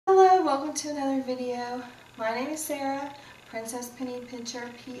welcome to another video. My name is Sarah, Princess Penny Pincher,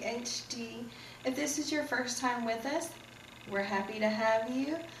 PhD. If this is your first time with us, we're happy to have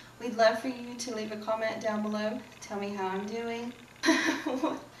you. We'd love for you to leave a comment down below. Tell me how I'm doing.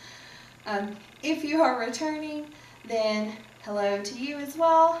 If you are returning, then hello to you as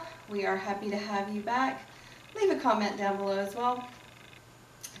well. We are happy to have you back. Leave a comment down below as well,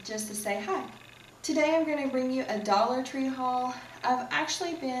 just to say hi. Today I'm going to bring you a Dollar Tree haul. I've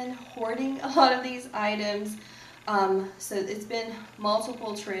actually been hoarding a lot of these items, so it's been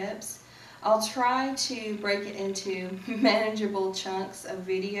multiple trips. I'll try to break it into manageable chunks of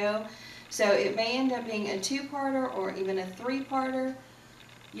video, so it may end up being a two-parter or even a three-parter.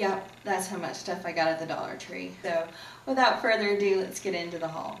 Yep, that's how much stuff I got at the Dollar Tree. So without further ado, let's get into the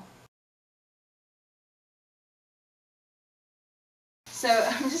haul. So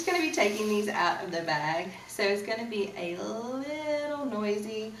I'm just going to be taking these out of the bag, so it's going to be a little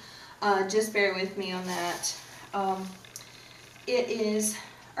noisy. Just bear with me on that. It is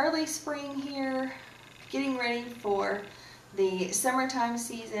early spring here, getting ready for the summertime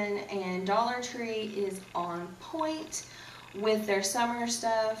season, and Dollar Tree is on point with their summer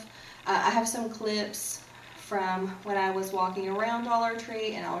stuff. I have some clips from when I was walking around Dollar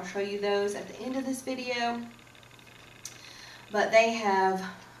Tree, and I'll show you those at the end of this video. But they have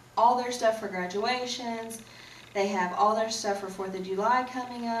all their stuff for graduations. They have all their stuff for 4th of July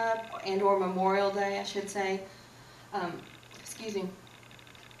coming up, and or Memorial Day, I should say. Excuse me.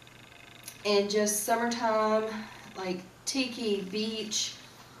 And just summertime, like tiki, beach,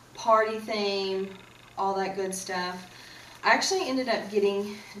 party theme, all that good stuff. I actually ended up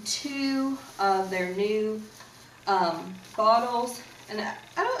getting 2 of their new bottles. And I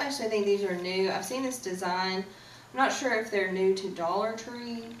don't actually think these are new. I've seen this design. I'm not sure if they're new to Dollar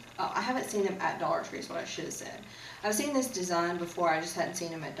Tree. I haven't seen them at Dollar Tree is what I should have said. I've seen this design before, I just hadn't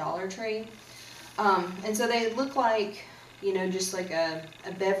seen them at Dollar Tree. And so they look like, you know, just like a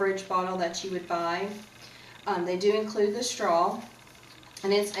beverage bottle that you would buy. They do include the straw,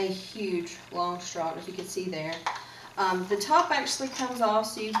 and it's a huge long straw, as you can see there. The top actually comes off,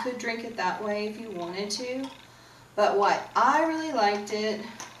 so you could drink it that way if you wanted to. But what I really liked it,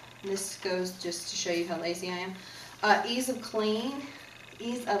 and this goes just to show you how lazy I am, ease of cleaning.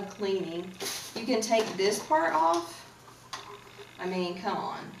 You can take this part off. I mean, come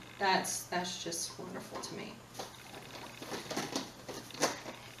on, that's just wonderful to me.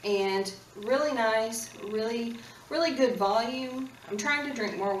 And really nice, really good volume. I'm trying to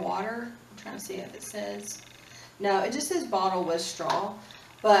drink more water. I'm trying to see if it says. No, it just says bottle with straw,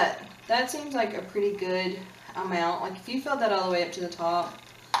 but that seems like a pretty good amount. Like if you fill that all the way up to the top,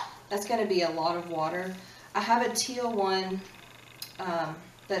 that's going to be a lot of water. I have a teal one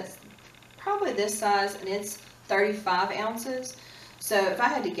that's probably this size, and it's 35 ounces. So if I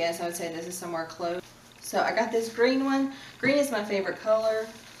had to guess, I would say this is somewhere close. So I got this green one. Green is my favorite color.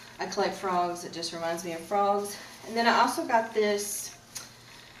 I collect frogs. It just reminds me of frogs. And then I also got this,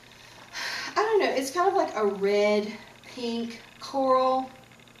 I don't know, it's kind of like a red, pink, coral.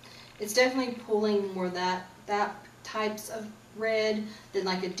 It's definitely pulling more that types of red than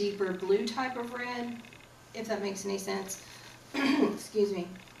like a deeper blue type of red, if that makes any sense. Excuse me.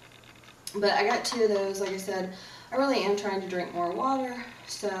 But I got 2 of those. Like I said, I really am trying to drink more water,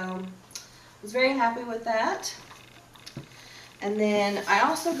 so I was very happy with that. And then I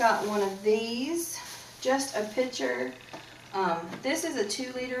also got one of these, just a pitcher. This is a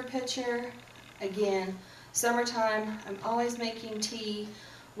 2-liter pitcher. Again, summertime, I'm always making tea,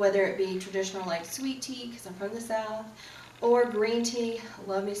 whether it be traditional like sweet tea, because I'm from the South, or green tea.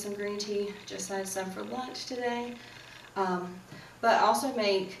 Love me some green tea. Just had some for lunch today. But I also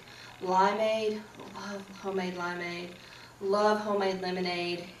make limeade. Love homemade limeade. Love homemade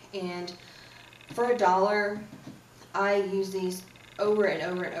lemonade. And for $1, I use these over and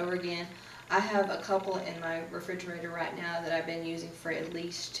over and over again. I have a couple in my refrigerator right now that I've been using for at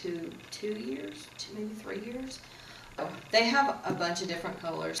least two years, maybe 3 years. They have a bunch of different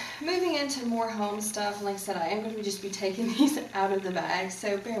colors. Moving into more home stuff, like I said, I am going to just be taking these out of the bag,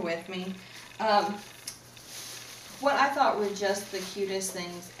 so bear with me. What I thought were just the cutest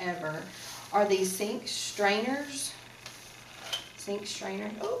things ever are these sink strainers. Sink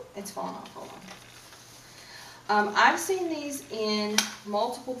strainers. Oh, it's falling off. Hold on. I've seen these in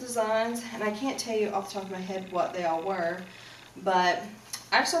multiple designs, and I can't tell you off the top of my head what they all were, but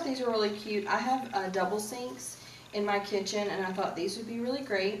I just thought these were really cute. I have double sinks in my kitchen, and I thought these would be really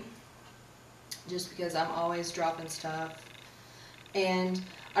great just because I'm always dropping stuff. And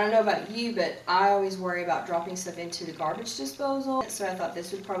I don't know about you, but I always worry about dropping stuff into the garbage disposal, so I thought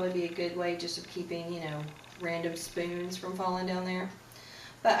this would probably be a good way just of keeping, you know, random spoons from falling down there.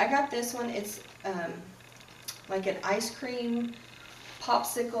 But I got this one. It's like an ice cream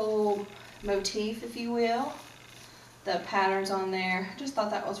popsicle motif, if you will. The patterns on there. I just thought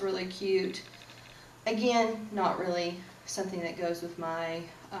that was really cute. Again, not really something that goes with my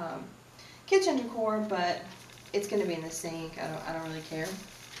kitchen decor, but it's going to be in the sink. I don't really care.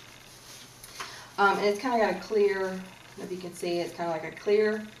 And it's kind of got a clear, I don't know if you can see, it's kind of like a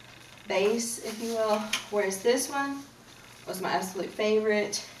clear base, if you will. Whereas this one was my absolute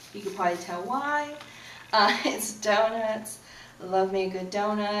favorite. You could probably tell why. It's donuts. Love me a good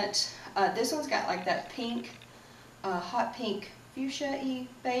donut. This one's got like that pink, hot pink fuchsia-y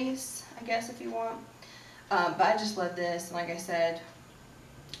base, I guess, if you want. But I just love this, and like I said,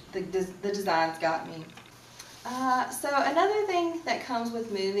 the design's got me. So another thing that comes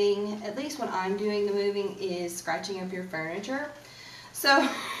with moving, at least when I'm doing the moving, is scratching up your furniture. So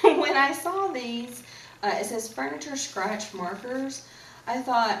when I saw these, it says furniture scratch markers. I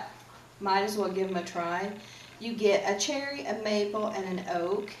thought, might as well give them a try. You get a cherry, a maple, and an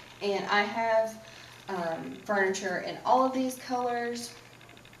oak, and I have furniture in all of these colors.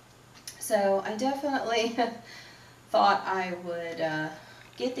 So I definitely thought I would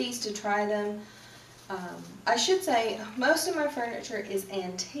get these to try them. I should say most of my furniture is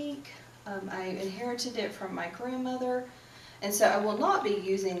antique. I inherited it from my grandmother, and so I will not be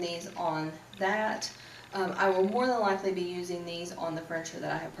using these on that. I will more than likely be using these on the furniture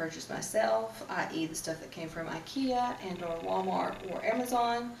that I have purchased myself, i.e. the stuff that came from IKEA and or Walmart or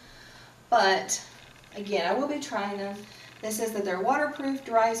Amazon. But again, I will be trying them. This says that they're waterproof,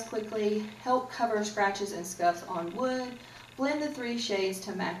 dries quickly, help cover scratches and scuffs on wood, blend the 3 shades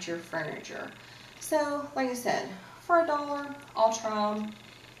to match your furniture. So, like I said, for $1, I'll try them.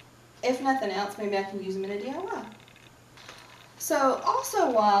 If nothing else, maybe I can use them in a DIY. So,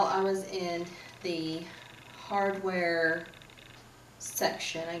 also while I was in the hardware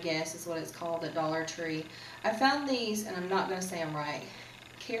section, I guess is what it's called at Dollar Tree, I found these, and I'm not going to say them right,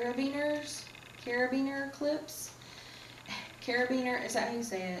 carabiner clips. Carabiner, is that how you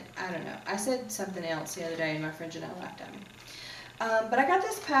say it? I don't know. I said something else the other day and my friend and I laughed at me. But I got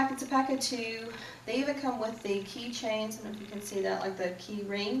this pack. It's a pack of 2. They even come with the keychains. I don't know if you can see that, like the key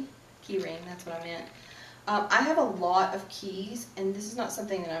ring, that's what I meant. I have a lot of keys, and this is not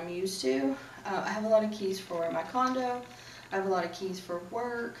something that I'm used to. I have a lot of keys for my condo. I have a lot of keys for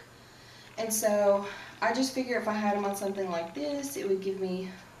work. And so I just figure if I had them on something like this, it would give me,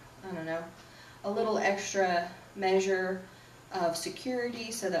 I don't know, a little extra measure of security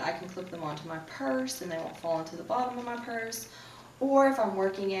so that I can clip them onto my purse and they won't fall into the bottom of my purse. Or if I'm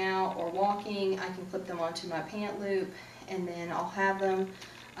working out or walking, I can clip them onto my pant loop, and then I'll have them.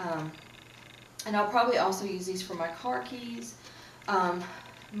 And I'll probably also use these for my car keys.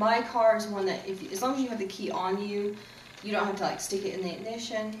 My car is one that, as long as you have the key on you, you don't have to like stick it in the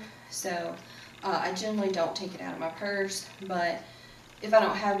ignition. So I generally don't take it out of my purse, but if I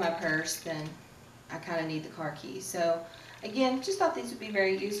don't have my purse, then I kind of need the car key. So again, just thought these would be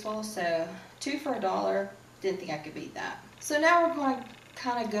very useful. So 2 for $1, didn't think I could beat that. So now we're going to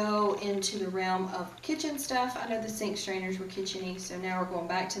kind of go into the realm of kitchen stuff. I know the sink strainers were kitchen-y, so now we're going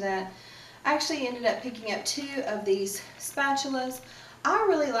back to that. I actually ended up picking up 2 of these spatulas. I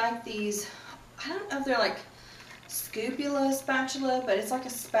really like these. I don't know if they're like scoopula spatula, but it's like a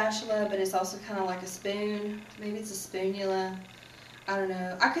spatula, but it's also kind of like a spoon. Maybe it's a spoonula. I don't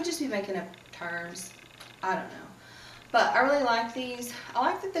know. I could just be making up terms. I don't know. But I really like these. I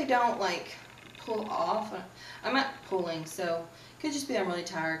like that they don't like pull off. I'm not pulling, so it could just be I'm really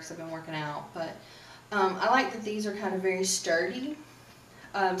tired because I've been working out. But I like that these are kind of very sturdy.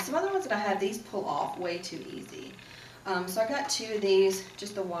 Some other ones that I have, these pull off way too easy. So I got 2 of these,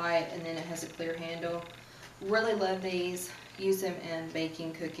 just the white, and then it has a clear handle. Really love these. Use them in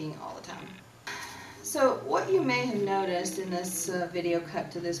baking, cooking all the time. So what you may have noticed in this video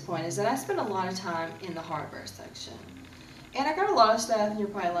cut to this point is that I spent a lot of time in the hardware section. And I got a lot of stuff, and you're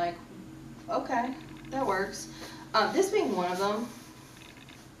probably like, okay, that works. This being one of them.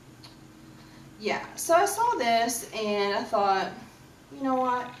 Yeah, so I saw this, and I thought, you know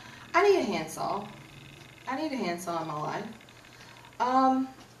what? I need a handsaw. I need a handsaw in my life.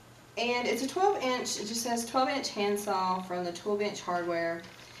 And it's a 12-inch, it just says 12-inch handsaw from the 12-inch hardware.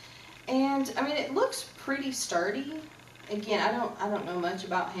 And I mean, it looks pretty sturdy. Again, I don't know much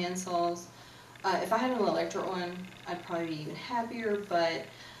about handsaws. If I had an electric one, I'd probably be even happier, but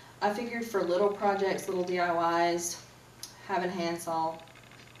I figured for little projects, little DIYs, having a handsaw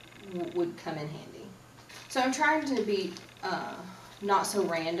would come in handy. So I'm trying to be not so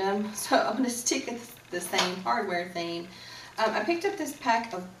random, so I'm going to stick with the same hardware theme. I picked up this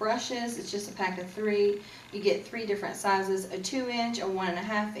pack of brushes. It's just a pack of 3. You get 3 different sizes, a 2-inch, a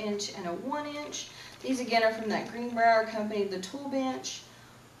 1.5 inch, and a 1-inch. These again are from that Greenbrier company, the Tool Bench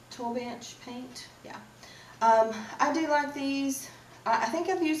paint. Yeah. I do like these. I think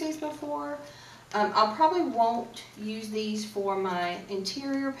I've used these before. I probably won't use these for my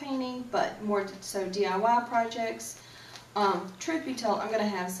interior painting, but more so DIY projects. Truth be told, I'm going to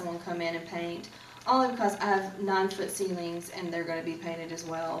have someone come in and paint, only because I have 9-foot ceilings and they're going to be painted as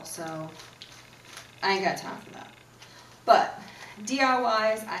well, so I ain't got time for that. But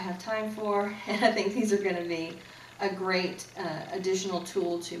DIYs I have time for, and I think these are going to be a great additional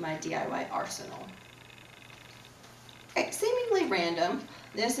tool to my DIY arsenal. Okay, seemingly random.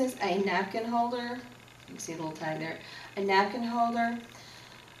 This is a napkin holder. You can see the little tag there. A napkin holder.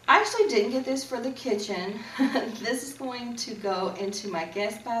 I actually didn't get this for the kitchen. This is going to go into my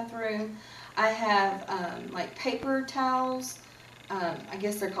guest bathroom. I have like paper towels. I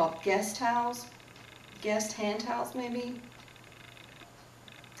guess they're called guest towels. Guest hand towels maybe.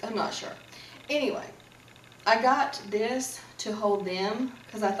 I'm not sure. Anyway, I got this to hold them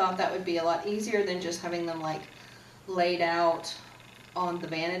because I thought that would be a lot easier than just having them like laid out on the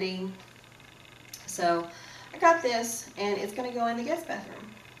vanity. So I got this, and it's going to go in the guest bathroom.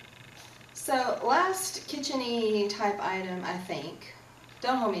 So last kitchen-y type item, I think,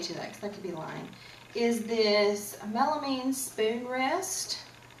 don't hold me to that because that could be lying, is this melamine spoon rest.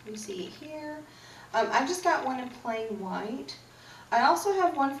 You see it here. I just got one in plain white. I also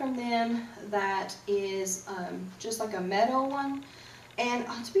have one from them that is just like a metal one. And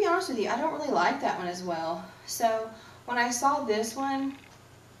to be honest with you, I don't really like that one as well. So when I saw this one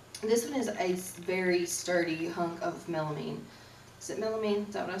is a very sturdy hunk of melamine. Is it melamine?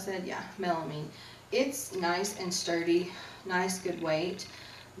 Is that what I said? Yeah, melamine. It's nice and sturdy, nice good weight.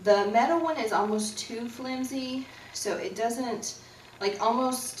 The metal one is almost too flimsy, so it doesn't, like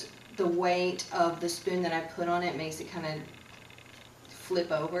almost the weight of the spoon that I put on it makes it kind of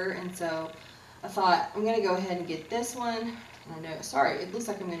flip over, and so I thought I'm going to go ahead and get this one. I know, sorry, it looks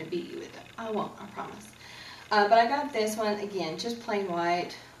like I'm going to beat you with it. I won't, I promise. But I got this one, again, just plain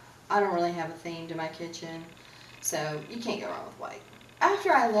white. I don't really have a theme to my kitchen, so you can't go wrong with white.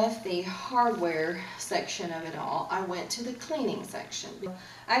 After I left the hardware section of it all, I went to the cleaning section.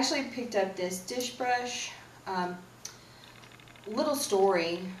 I actually picked up this dish brush. Little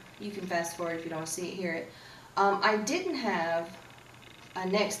story, you can fast forward if you don't want to see it, hear it. I didn't have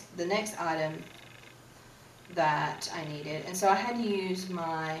the next item that I needed, and so I had to use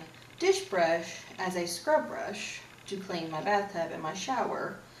my dish brush as a scrub brush to clean my bathtub and my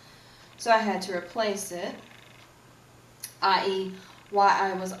shower. So I had to replace it, i.e. why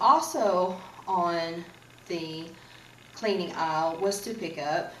I was also on the cleaning aisle was to pick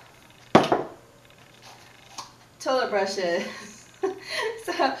up toilet brushes.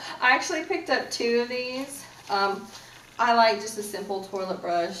 So I actually picked up 2 of these. I like just a simple toilet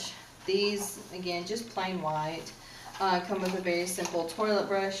brush. These, again, just plain white. Come with a very simple toilet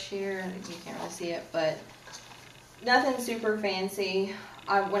brush here. You can't really see it, but nothing super fancy.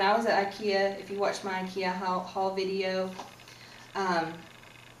 When I was at IKEA, if you watched my IKEA haul video, I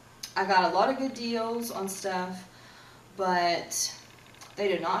got a lot of good deals on stuff, but they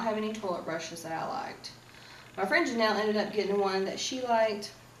did not have any toilet brushes that I liked. My friend Janelle ended up getting one that she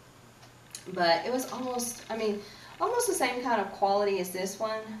liked, but it was almost the same kind of quality as this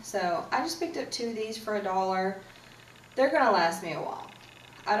one. So I just picked up 2 of these for $1. They're going to last me a while.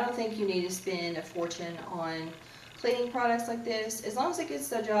 I don't think you need to spend a fortune on cleaning products like this. As long as it gets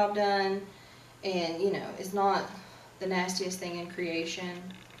the job done and, you know, it's not the nastiest thing in creation,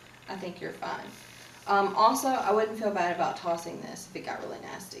 I think you're fine. Also, I wouldn't feel bad about tossing this if it got really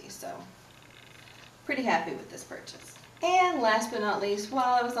nasty. So, pretty happy with this purchase. And last but not least,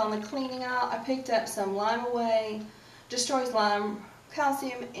 while I was on the cleaning aisle, I picked up some Lime Away. Destroys lime,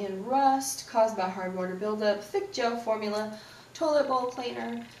 calcium, and rust caused by hard water buildup. Thick gel formula toilet bowl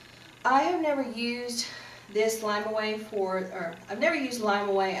cleaner. I have never used this Lime Away I've never used Lime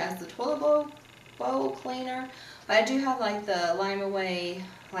Away as the toilet bowl cleaner. But I do have like the Lime Away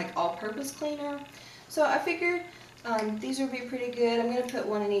like all-purpose cleaner. So I figured these would be pretty good. I'm going to put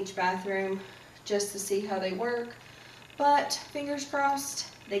one in each bathroom just to see how they work. But fingers crossed,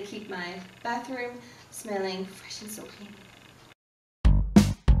 they keep my bathroom smelling fresh and so clean.